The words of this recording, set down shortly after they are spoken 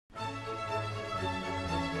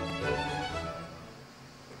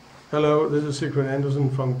Hello, this is Sigrid Andersen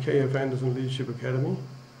from KF Andersen Leadership Academy.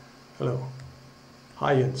 Hello.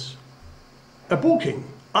 Hi, Jens. A booking.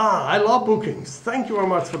 I love bookings. Thank you very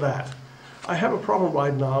much for that. I have a problem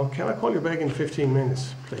right now. Can I call you back in 15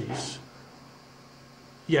 minutes, please?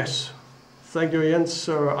 Yes. Thank you, Jens.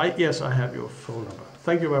 Yes, I have your phone number.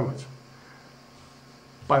 Thank you very much.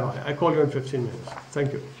 Bye-bye. I call you in 15 minutes.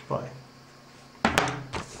 Thank you. Bye.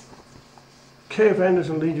 KF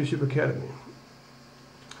Andersen Leadership Academy.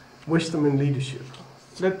 Wisdom in leadership.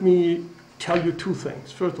 Let me tell you two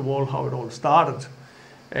things. First of all, how it all started,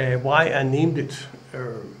 why I named it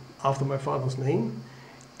after my father's name,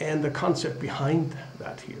 and the concept behind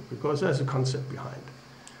that here, because there's a concept behind.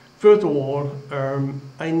 First of all,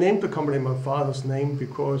 I named the company my father's name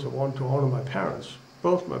because I want to honor my parents,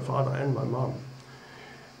 both my father and my mom.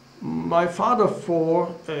 My father,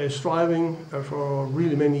 for striving for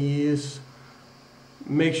really many years,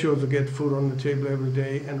 make sure to get food on the table every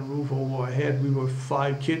day and a roof over our head. We were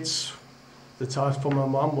 5 kids. The task for my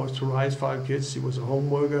mom was to raise 5 kids. She was a home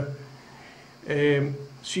worker.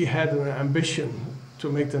 She had an ambition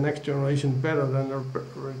to make the next generation better than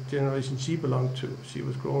the generation she belonged to. She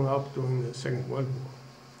was growing up during the Second World War.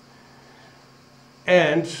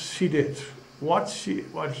 And she did. What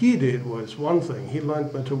he did was one thing. He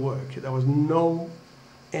learned when to work. There was no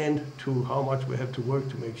end to how much we had to work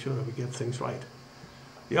to make sure that we get things right.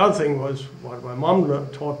 The other thing was what my mom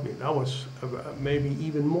taught me. That was maybe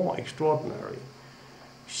even more extraordinary.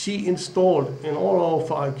 She installed in all our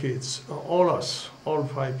 5 kids, all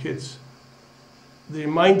 5 kids, the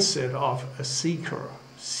mindset of a seeker,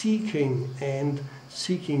 seeking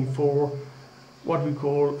for what we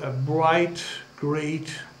call a bright,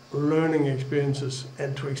 great learning experiences,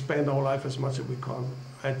 and to expand our life as much as we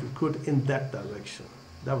could in that direction.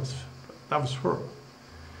 That was her.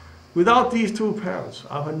 Without these 2 parents,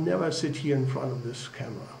 I would never sit here in front of this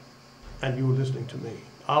camera and you listening to me.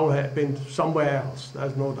 I would have been somewhere else.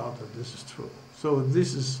 There's no doubt that this is true. So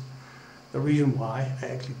this is the reason why I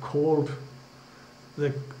actually called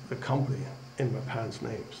the company in my parents'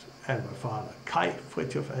 names and my father. Kai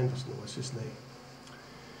Fridtjof Andersen was his name.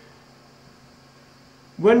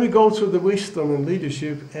 When we go to the wisdom in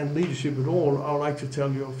leadership and leadership at all, I would like to tell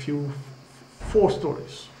you 4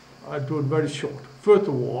 stories. I do it very short. First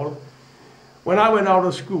of all, when I went out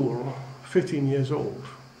of school, 15 years old,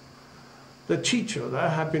 the teacher that I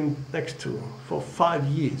had been next to for 5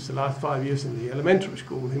 years, the last 5 years in the elementary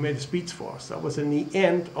school, he made a speech for us. That was in the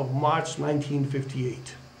end of March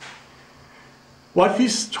 1958. What he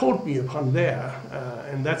told me upon there,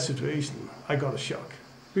 in that situation, I got a shock.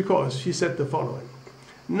 Because he said the following: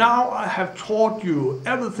 "Now I have taught you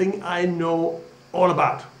everything I know all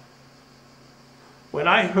about." When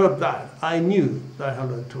I heard that, I knew that I had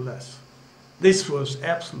learned too less. This was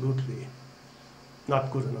absolutely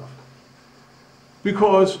not good enough.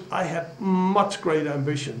 Because I had much greater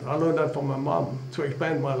ambition. I learned that from my mom, to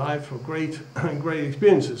expand my life for great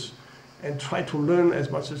experiences and try to learn as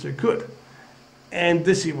much as I could. And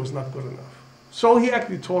this was not good enough. So he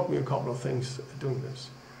actually taught me a couple of things doing this.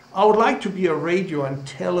 I would like to be a radio and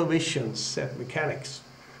television set mechanics.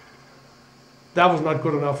 That was not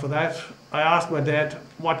good enough for that. I asked my dad,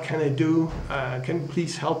 what can I do? Can you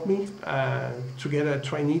please help me to get a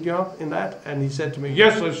trainee job in that? And he said to me,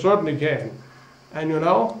 yes, I certainly can. And you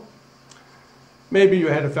know, maybe you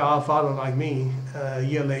had a father like me, a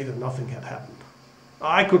year later nothing had happened.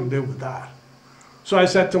 I couldn't live with that. So I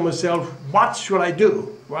said to myself, what should I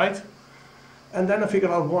do, right? And then I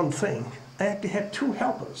figured out one thing. I actually had 2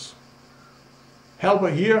 helpers. Helper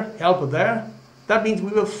here, helper there. That means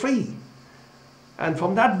we were free. And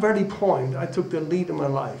from that very point, I took the lead in my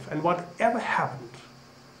life. And whatever happened,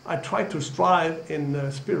 I tried to strive in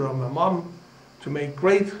the spirit of my mom to make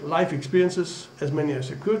great life experiences, as many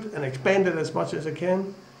as I could, and expand it as much as I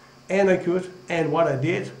can. And I could. And what I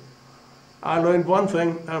did, I learned one thing,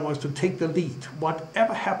 and that was to take the lead.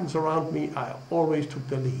 Whatever happens around me, I always took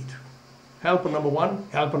the lead. Helper number 1,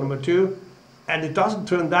 helper number 2. And it doesn't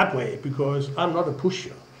turn that way, because I'm not a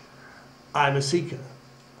pusher. I'm a seeker.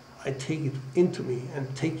 I take it into me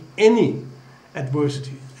and take any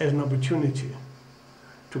adversity as an opportunity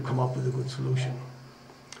to come up with a good solution.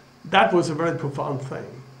 That was a very profound thing.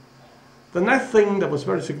 The next thing that was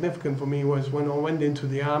very significant for me was when I went into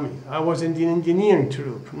the army. I was in the engineering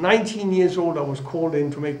troop. 19 years old, I was called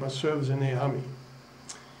in to make my service in the army.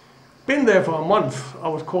 Been there for a month, I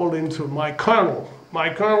was called into my colonel.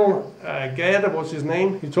 My colonel, Gade was his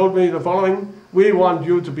name. He told me the following: we want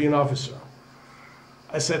you to be an officer.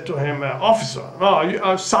 I said to him, officer? No,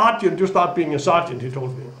 a sergeant, you start being a sergeant, he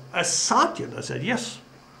told me. A sergeant? I said, yes.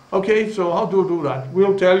 Okay, so how do you do that?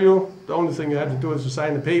 We'll tell you. The only thing you have to do is to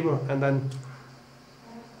sign the paper, and then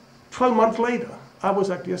 12 months later, I was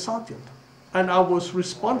actually a sergeant. And I was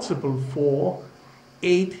responsible for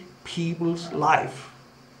 8 people's life.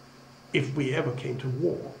 If we ever came to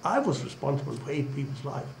war, I was responsible for 8 people's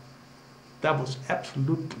life. That was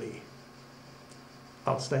absolutely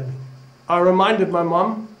outstanding. I reminded my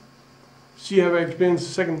mom, she had experienced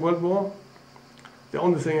the Second World War. The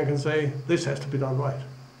only thing I can say, this has to be done right.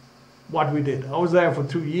 What we did. I was there for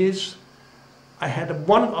 2 years. I had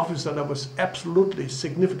one officer that was absolutely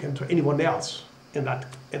significant to anyone else in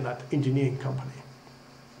that engineering company.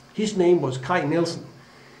 His name was Kai Nielsen.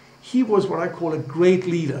 He was what I call a great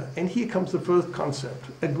leader. And here comes the first concept.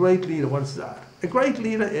 A great leader, what is that? A great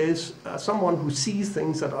leader is someone who sees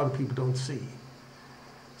things that other people don't see.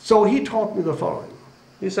 So he taught me the following.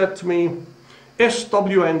 He said to me,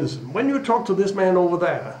 S.W. Anderson, when you talk to this man over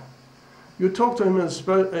there, you talk to him in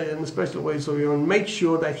a special way, so you make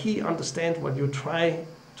sure that he understands what you try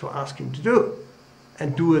to ask him to do,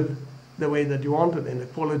 and do it the way that you want it, in the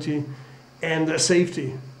quality and the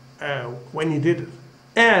safety when you did it.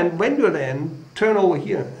 And when you then turn over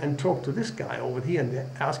here and talk to this guy over here and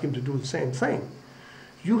ask him to do the same thing,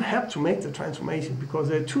 you have to make the transformation, because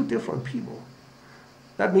they're 2 different people.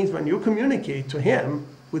 That means when you communicate to him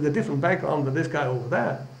with a different background than this guy over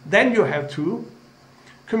there, then you have to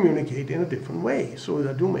communicate in a different way, so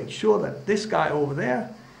that you make sure that this guy over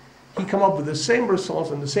there, he come up with the same results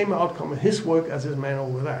and the same outcome in his work as this man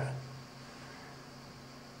over there.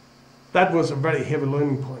 That was a very heavy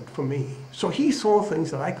learning point for me. So he saw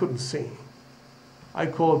things that I couldn't see.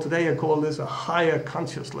 Today I call this a higher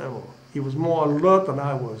conscious level. He was more alert than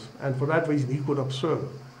I was, and for that reason he could observe.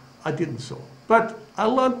 I didn't so. But I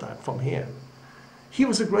learned that from him. He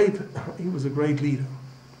was a great leader.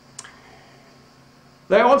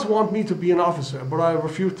 They also want me to be an officer, but I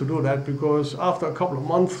refused to do that, because after a couple of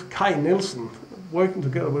months, Kai Nielsen, working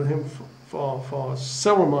together with him for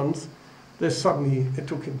several months, they suddenly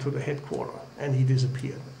took him to the headquarters and he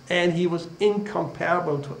disappeared. And he was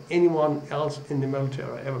incomparable to anyone else in the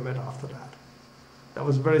military I ever met after that. That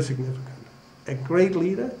was very significant. A great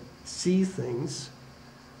leader sees things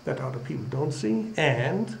that other people don't see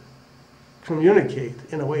and communicate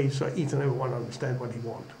in a way so each and everyone understands what he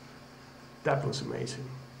wants. That was amazing.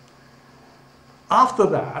 After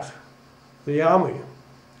that, the army,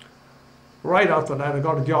 right after that, I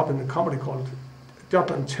got a job in a company called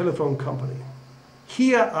Jutland Telephone Company.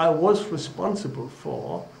 Here I was responsible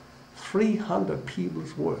for 300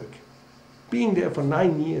 people's work. Being there for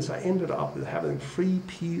 9 years, I ended up with having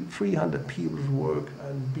 300 people's work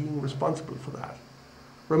and being responsible for that.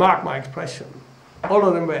 Remark my expression. All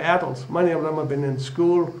of them were adults. Many of them have been in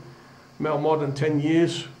school more than 10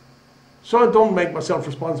 years. So I don't make myself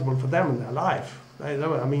responsible for them in their life. They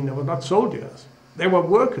were not soldiers. They were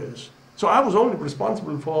workers. So I was only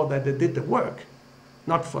responsible for that they did the work,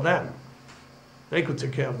 not for them. They could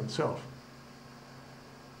take care of themselves.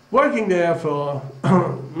 Working there for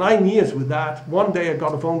 9 years with that, one day I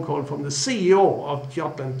got a phone call from the CEO of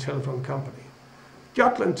Jutland Telephone Company.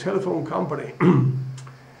 Jutland Telephone Company,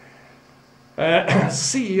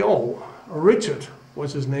 CEO, Richard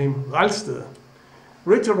was his name, Ralsted.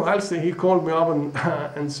 Richard Ralsted, he called me up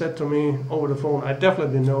and said to me over the phone, I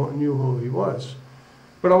definitely knew who he was.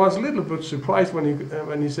 But I was a little bit surprised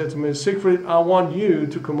when he said to me, Siegfried, I want you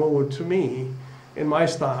to come over to me in my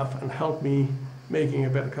staff and help me making a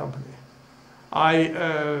better company.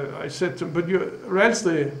 I said to him, but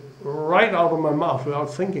Ralsted, right out of my mouth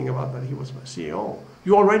without thinking about that, he was my CEO.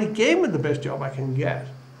 You already gave me the best job I can get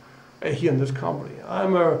here in this company.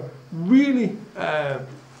 I'm a really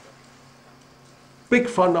big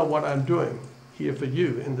fan of what I'm doing here for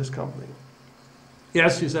you in this company.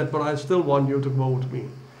 Yes, he said, but I still want you to come over to me.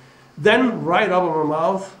 Then, right out of my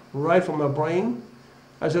mouth, right from my brain,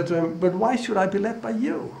 I said to him, but why should I be led by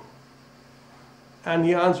you? And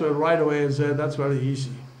he answered right away and said, that's very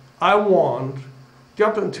easy. I want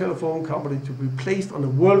Jutland Telephone Company to be placed on the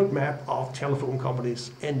world map of telephone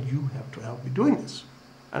companies, and you have to help me doing this.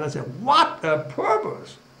 And I said, what a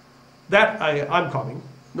purpose! That I'm coming,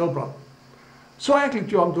 no problem. So I actually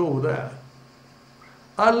jumped over there.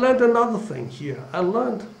 I learned another thing here. I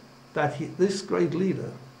learned that this great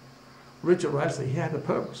leader, Richard Ralsted, he had a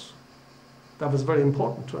purpose that was very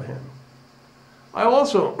important to him. I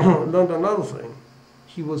also learned another thing.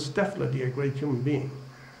 He was definitely a great human being.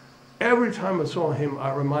 Every time I saw him,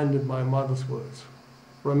 I reminded my mother's words.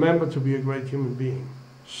 Remember to be a great human being.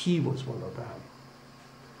 He was one of them.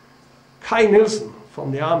 Kai Nielsen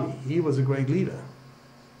from the army, he was a great leader.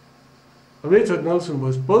 Richard Nielsen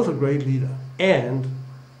was both a great leader and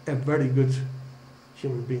a very good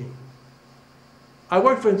human being. I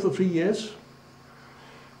worked for him for 3 years.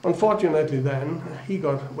 Unfortunately then, he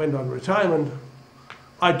went on retirement.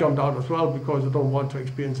 I jumped out as well because I don't want to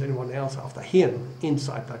experience anyone else after him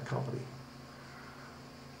inside that company.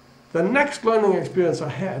 The next learning experience I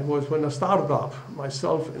had was when I started up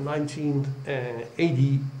myself in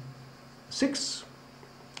 1986.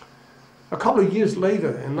 A couple of years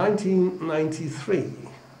later, in 1993,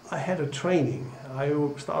 I had a training. I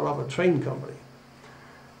started up a training company.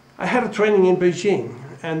 I had a training in Beijing,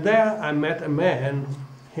 and there I met a man.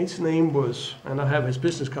 His name was, and I have his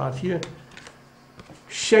business card here,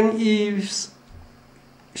 Sheng Yves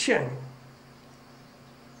Sheng.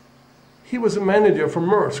 He was a manager for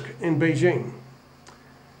Maersk in Beijing.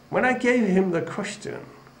 When I gave him the question,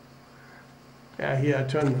 here I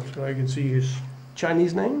turned it so I can see his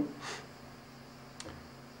Chinese name.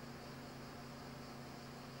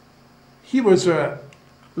 He was a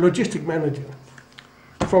logistic manager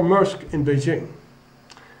for Maersk in Beijing.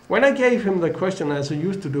 When I gave him the question, as I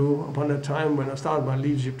used to do upon the time when I started my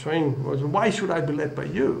leadership training, was why should I be led by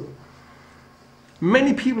you?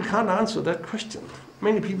 Many people can't answer that question.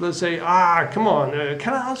 Many people say, come on,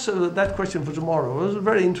 can I answer that question for tomorrow? It was a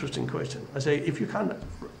very interesting question. I say, if you can't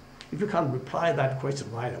reply that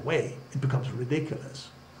question right away, it becomes ridiculous.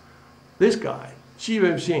 This guy, Xi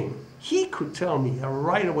Jinping, he could tell me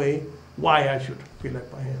right away why I should be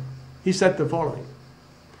led by him. He said the following: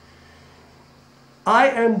 I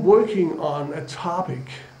am working on a topic,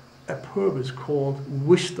 a purpose called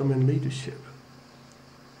wisdom in leadership.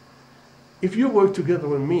 If you work together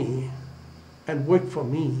with me and work for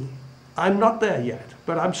me, I'm not there yet,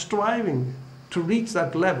 but I'm striving to reach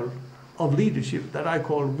that level of leadership that I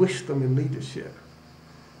call wisdom in leadership.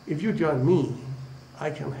 If you join me,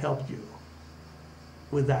 I can help you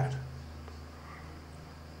with that.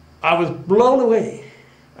 I was blown away.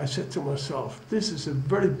 I said to myself, this is a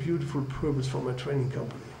very beautiful purpose for my training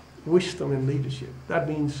company, wisdom in leadership. That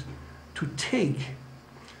means to take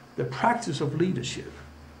the practice of leadership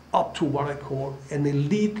up to what I call an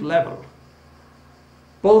elite level,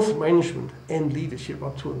 both management and leadership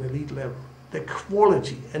up to an elite level, the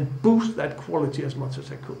quality, and boost that quality as much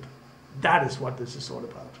as I could. That is what this is all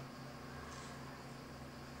about.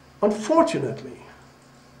 Unfortunately,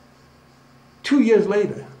 2 years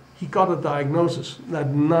later, he got a diagnosis that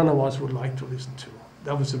none of us would like to listen to.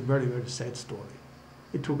 That was a very, very sad story.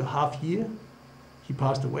 It took a half year. He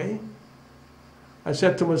passed away. I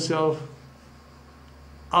said to myself,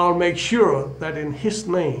 I'll make sure that in his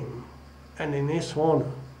name and in his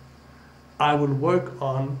honor, I will work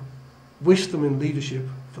on wisdom in leadership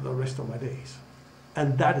for the rest of my days.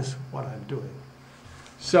 And that is what I'm doing.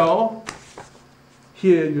 So,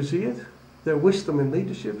 here you see it, the wisdom in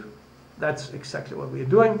leadership. That's exactly what we're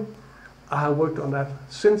doing. I have worked on that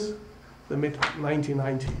since the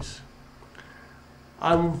mid-1990s.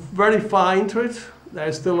 I'm very far into it.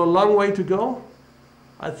 There's still a long way to go.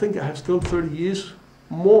 I think I have still 30 years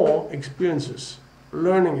more experiences,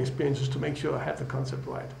 learning experiences, to make sure I have the concept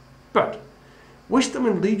right. But wisdom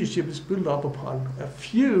in leadership is built up upon a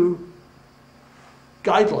few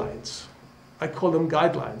guidelines. I call them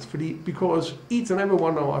guidelines because each and every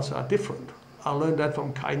one of us are different. I learned that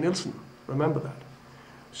from Kai Nielsen. Remember that.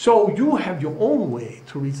 So you have your own way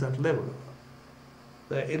to reach that level,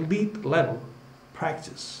 the elite level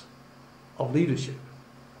practice of leadership.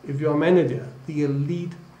 If you're a manager, the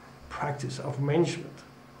elite practice of management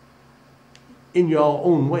in your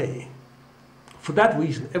own way. For that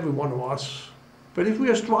reason, every one of us, but if we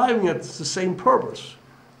are striving at the same purpose,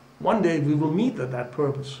 one day we will meet at that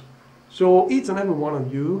purpose. So each and every one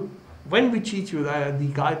of you, when we teach you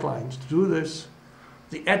the guidelines to do this,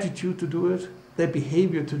 the attitude to do it, the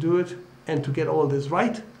behavior to do it, and to get all this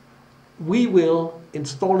right, we will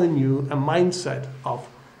install in you a mindset of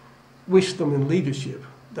wisdom and leadership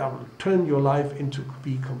that will turn your life into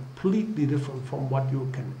be completely different from what you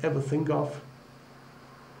can ever think of.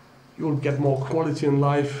 You'll get more quality in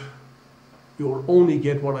life. You'll only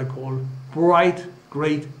get what I call bright,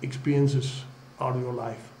 great experiences out of your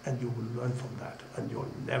life, and you will learn from that, and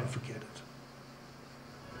you'll never forget it.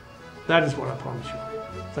 That is what I promise you.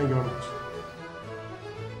 Thank you very much.